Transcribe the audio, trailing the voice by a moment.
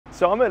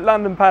So I'm at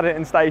London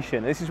Paddington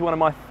Station. This is one of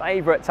my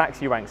favourite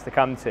taxi ranks to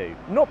come to.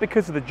 Not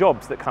because of the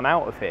jobs that come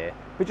out of here,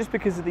 but just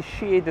because of the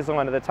sheer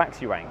design of the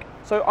taxi rank.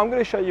 So I'm going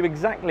to show you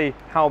exactly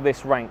how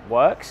this rank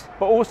works,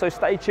 but also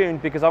stay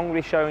tuned because I'm going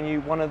to be showing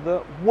you one of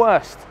the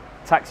worst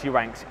taxi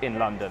ranks in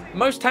London.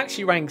 Most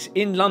taxi ranks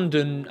in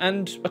London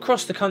and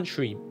across the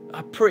country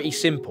are pretty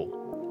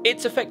simple.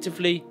 It's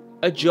effectively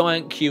a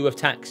giant queue of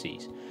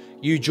taxis.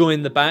 You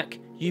join the back,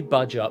 you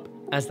budge up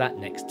as that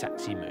next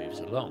taxi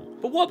moves along.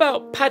 But what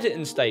about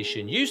Paddington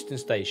Station, Euston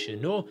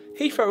Station or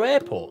Heathrow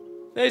Airport?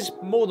 There's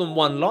more than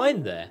one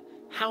line there.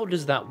 How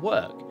does that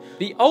work?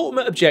 The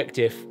ultimate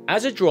objective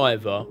as a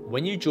driver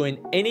when you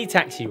join any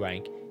taxi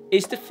rank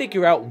is to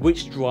figure out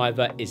which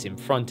driver is in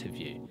front of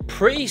you.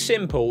 Pretty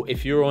simple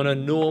if you're on a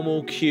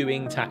normal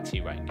queuing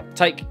taxi rank.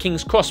 Take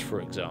King's Cross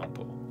for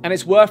example. And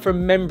it's worth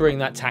remembering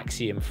that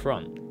taxi in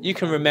front. You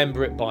can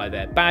remember it by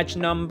their badge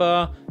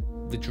number,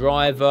 the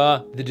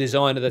driver, the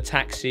design of the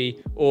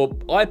taxi, or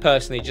I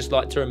personally just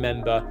like to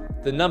remember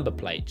the number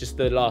plate, just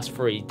the last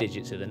 3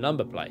 digits of the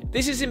number plate.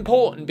 This is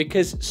important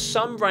because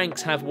some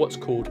ranks have what's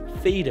called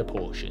feeder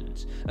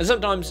portions, and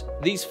sometimes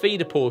these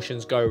feeder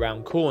portions go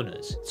around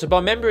corners. So by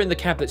remembering the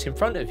cab that's in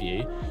front of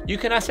you, you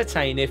can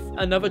ascertain if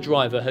another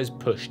driver has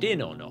pushed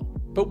in or not.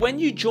 But when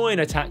you join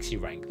a taxi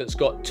rank that's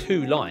got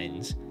 2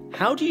 lines,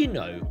 how do you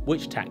know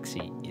which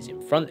taxi is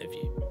in front of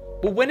you?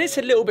 Well, when it's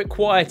a little bit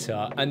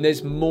quieter and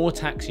there's more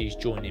taxis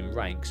joining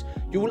ranks,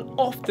 you will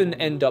often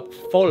end up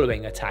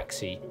following a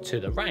taxi to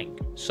the rank.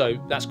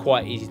 So that's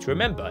quite easy to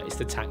remember. It's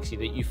the taxi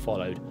that you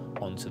followed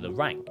onto the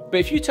rank. But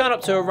if you turn up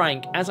to a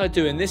rank, as I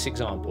do in this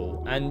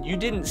example, and you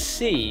didn't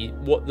see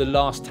what the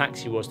last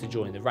taxi was to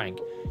join the rank,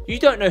 you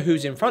don't know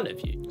who's in front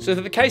of you. So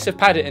for the case of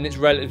Paddington, it's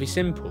relatively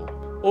simple.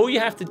 All you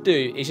have to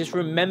do is just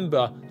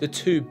remember the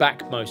 2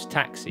 backmost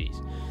taxis.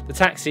 The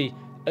taxi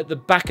at the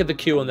back of the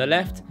queue on the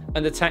left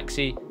and the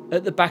taxi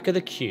at the back of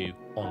the queue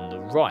on the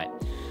right.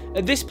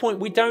 At this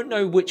point, we don't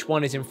know which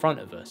one is in front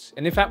of us.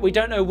 And in fact, we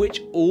don't know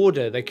which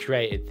order they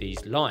created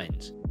these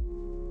lines.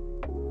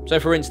 So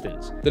for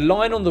instance, the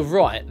line on the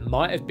right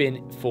might have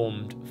been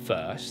formed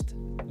first,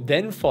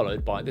 then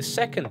followed by the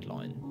second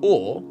line.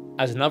 Or,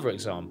 as another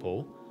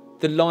example,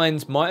 the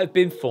lines might have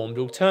been formed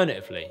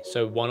alternatively.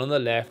 So one on the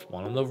left,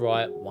 one on the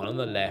right, one on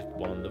the left,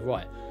 one on the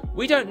right.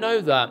 We don't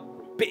know that,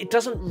 but it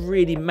doesn't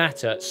really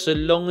matter so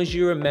long as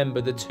you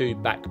remember the 2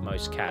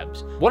 backmost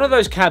cabs. One of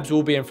those cabs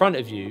will be in front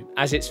of you,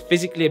 as it's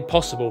physically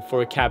impossible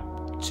for a cab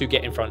to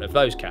get in front of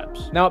those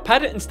cabs. Now at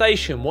Paddington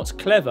Station, what's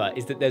clever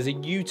is that there's a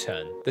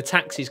U-turn. The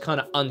taxis kind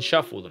of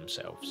unshuffle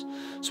themselves.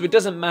 So it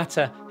doesn't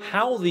matter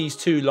how these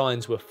 2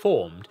 lines were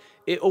formed,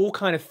 it all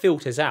kind of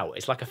filters out.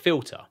 It's like a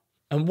filter.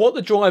 And what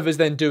the drivers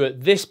then do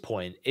at this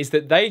point is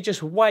that they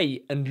just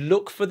wait and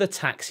look for the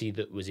taxi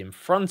that was in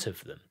front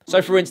of them.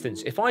 So for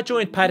instance, if I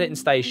joined Paddington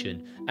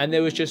Station and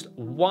there was just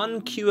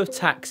one queue of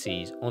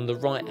taxis on the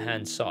right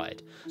hand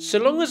side, so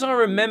long as I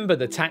remember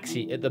the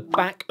taxi at the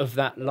back of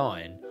that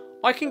line,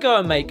 I can go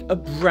and make a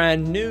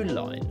brand new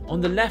line on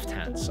the left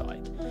hand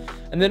side.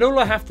 And then all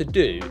I have to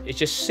do is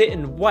just sit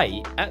and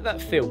wait at that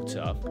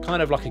filter,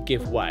 kind of like a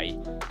give way,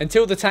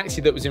 until the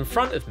taxi that was in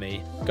front of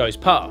me goes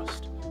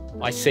past.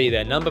 I see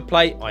their number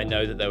plate, I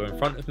know that they were in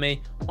front of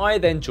me, I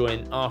then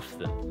join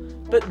after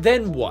them. But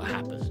then what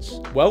happens?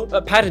 Well,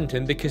 at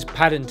Paddington, because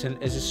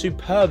Paddington is a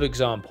superb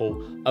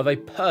example of a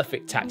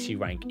perfect taxi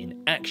rank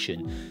in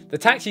action, the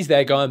taxis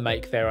there go and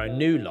make their own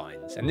new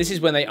lines, and this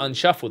is when they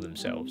unshuffle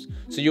themselves.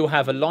 So you'll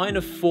have a line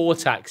of 4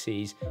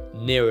 taxis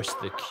nearest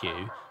the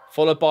queue,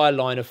 followed by a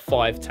line of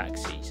 5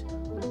 taxis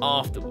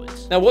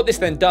afterwards. Now what this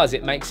then does,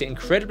 it makes it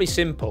incredibly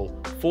simple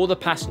for the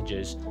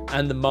passengers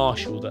and the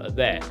marshal that are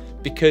there,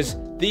 because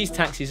these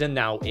taxis are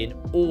now in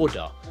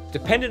order.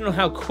 Depending on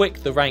how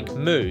quick the rank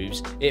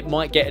moves, it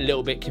might get a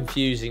little bit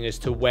confusing as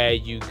to where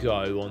you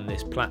go on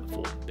this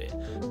platform bit.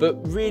 But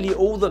really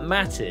all that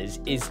matters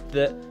is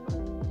that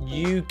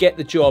you get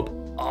the job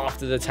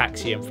after the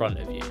taxi in front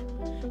of you.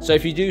 So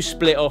if you do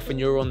split off and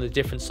you're on the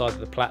different side of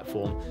the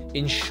platform,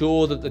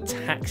 ensure that the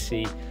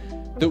taxi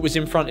that was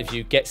in front of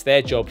you gets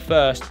their job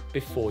first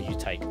before you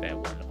take their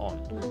one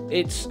on.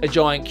 It's a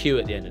giant queue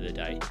at the end of the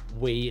day.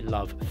 We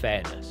love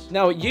fairness.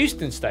 Now at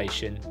Euston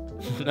Station,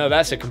 no,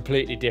 that's a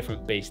completely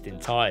different beast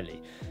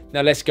entirely.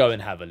 Now let's go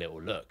and have a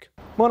little look.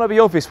 Might not be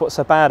obvious what's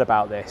so bad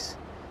about this,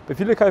 but if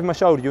you look over my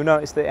shoulder, you'll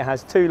notice that it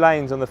has 2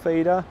 lanes on the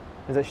feeder.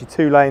 There's actually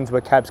 2 lanes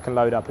where cabs can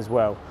load up as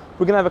well.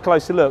 We're going to have a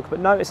closer look, but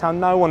notice how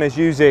no one is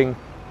using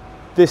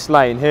this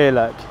lane here,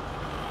 look.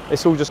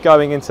 It's all just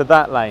going into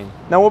that lane.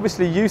 Now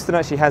obviously Euston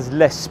actually has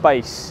less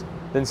space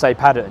than say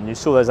Paddington. You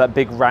saw there's that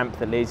big ramp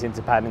that leads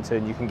into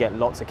Paddington, you can get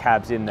lots of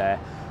cabs in there.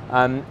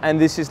 And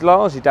this is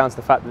largely down to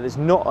the fact that there's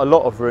not a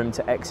lot of room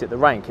to exit the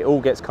rank. It all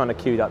gets kind of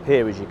queued up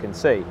here, as you can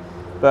see.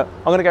 But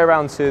I'm going to go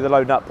around to the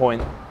loading up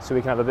point so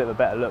we can have a bit of a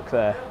better look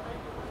there.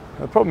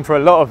 The problem for a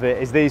lot of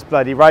it is these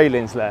bloody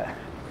railings there.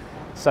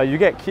 So you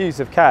get queues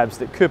of cabs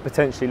that could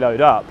potentially load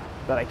up,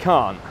 but they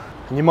can't.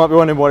 And you might be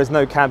wondering why there's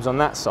no cabs on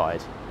that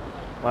side.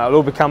 Well, it'll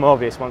all become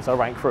obvious once I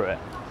rank through it.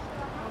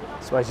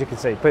 So as you can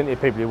see, plenty of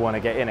people who want to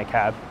get in a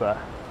cab, but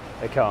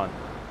they can't.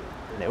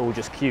 and it all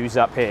just queues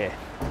up here.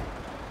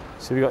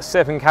 So we've got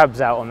 7 cabs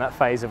out on that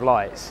phase of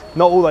lights.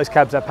 Not all those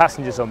cabs have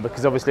passengers on,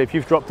 because obviously if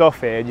you've dropped off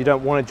here and you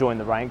don't want to join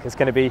the rank, there's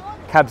going to be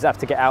cabs that have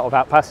to get out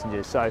without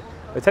passengers. So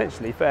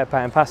potentially fair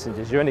paying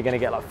passengers, you're only going to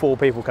get like 4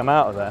 people come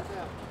out of there.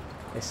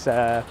 It's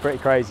pretty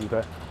crazy,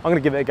 but I'm going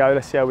to give it a go.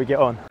 Let's see how we get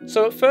on.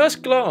 So at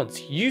first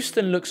glance,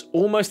 Euston looks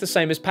almost the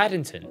same as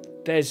Paddington.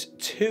 There's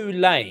 2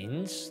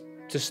 lanes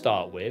to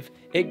start with.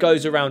 It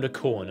goes around a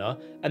corner,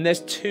 and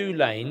there's 2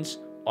 lanes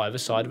either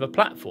side of a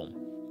platform.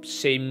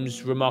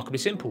 Seems remarkably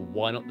simple.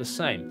 Why not the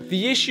same?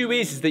 The issue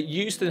is that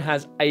Euston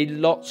has a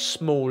lot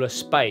smaller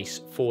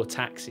space for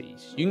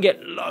taxis. You can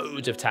get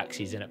loads of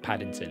taxis in at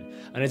Paddington,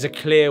 and there's a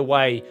clear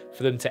way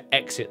for them to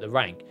exit the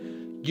rank.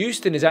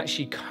 Euston is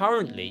actually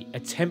currently a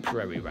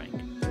temporary rank.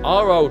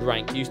 Our old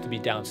rank used to be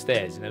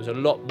downstairs, and there was a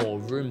lot more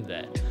room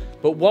there.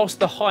 But whilst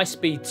the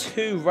high-speed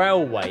 2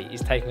 railway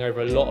is taking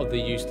over a lot of the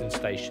Euston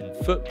station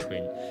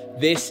footprint,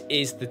 this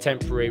is the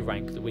temporary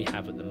rank that we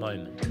have at the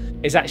moment.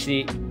 It's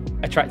actually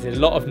attracted a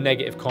lot of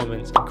negative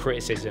comments and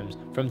criticisms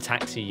from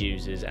taxi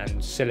users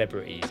and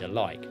celebrities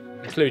alike,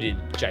 including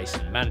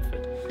Jason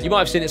Manford. You might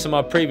have seen it in some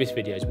of my previous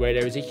videos where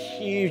there is a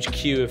huge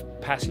queue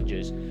of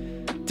passengers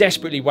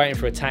desperately waiting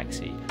for a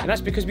taxi, and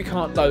that's because we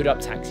can't load up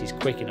taxis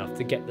quick enough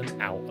to get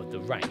them out of the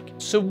rank.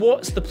 So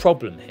what's the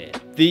problem here?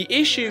 The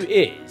issue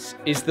is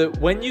that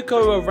when you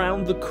go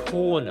around the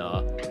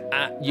corner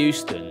at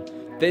Euston,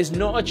 there's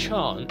not a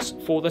chance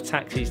for the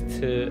taxis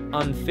to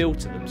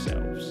unfilter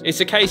themselves.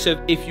 It's a case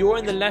of, if you're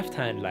in the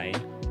left-hand lane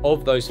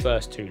of those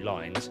first 2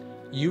 lines,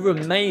 you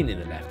remain in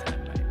the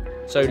left-hand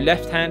lane. So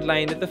left-hand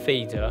lane at the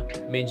feeder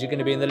means you're going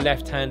to be in the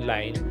left-hand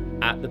lane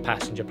at the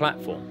passenger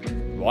platform.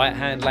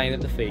 Right-hand lane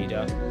at the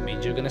feeder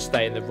means you're going to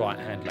stay in the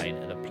right-hand lane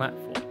at the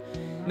platform.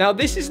 Now,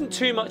 this isn't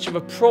too much of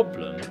a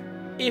problem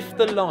if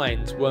the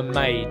lines were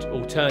made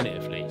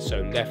alternatively,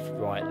 so left,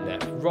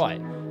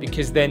 right,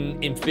 because then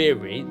in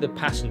theory the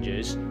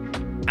passengers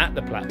at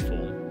the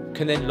platform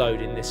can then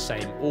load in this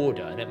same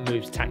order, and it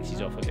moves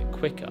taxis off a bit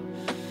quicker.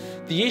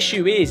 The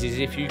issue is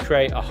if you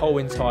create a whole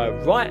entire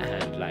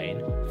right-hand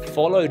lane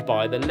followed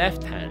by the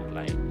left-hand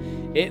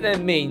lane, it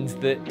then means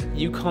that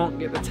you can't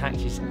get the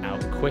taxis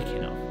out quick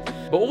enough.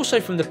 But also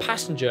from the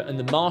passenger and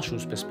the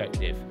marshal's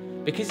perspective,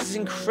 because it's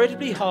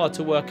incredibly hard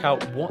to work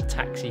out what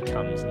taxi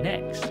comes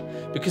next,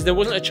 because there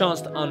wasn't a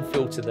chance to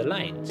unfilter the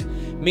lanes,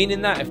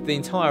 meaning that if the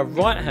entire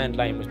right-hand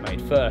lane was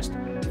made first,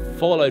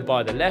 followed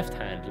by the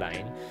left-hand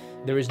lane,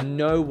 there is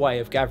no way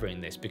of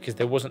gathering this because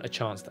there wasn't a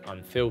chance to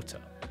unfilter.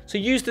 So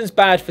Euston's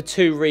bad for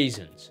 2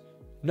 reasons.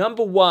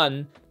 Number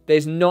 1,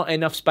 there's not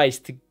enough space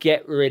to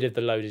get rid of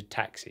the loaded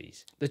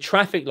taxis. The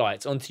traffic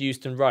lights onto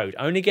Euston Road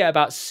only get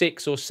about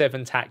 6 or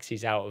 7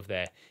 taxis out of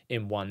there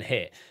in one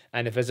hit.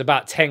 And if there's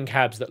about 10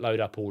 cabs that load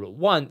up all at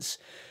once,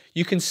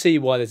 you can see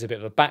why there's a bit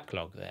of a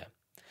backlog there.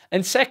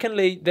 And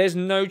secondly, there's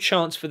no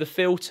chance for the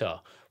filter,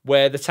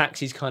 where the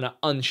taxis kind of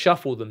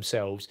unshuffle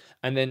themselves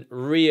and then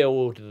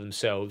reorder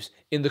themselves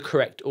in the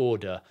correct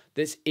order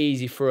that's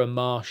easy for a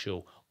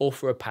marshal or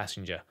for a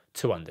passenger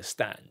to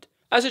understand.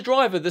 As a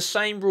driver, the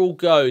same rule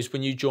goes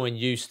when you join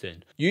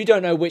Euston. You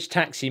don't know which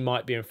taxi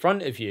might be in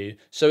front of you,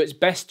 so it's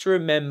best to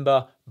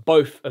remember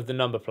both of the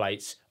number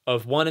plates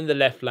of one in the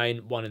left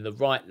lane, one in the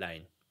right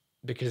lane.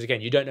 Because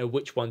again, you don't know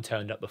which one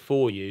turned up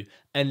before you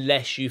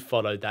unless you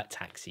followed that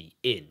taxi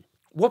in.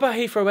 What about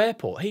Heathrow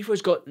Airport?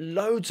 Heathrow's got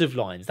loads of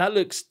lines. That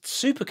looks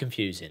super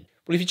confusing.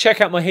 Well, if you check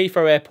out my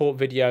Heathrow Airport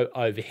video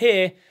over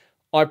here,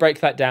 I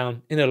break that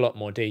down in a lot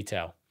more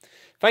detail.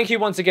 Thank you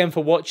once again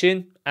for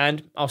watching,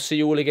 and I'll see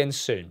you all again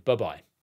soon. Bye-bye.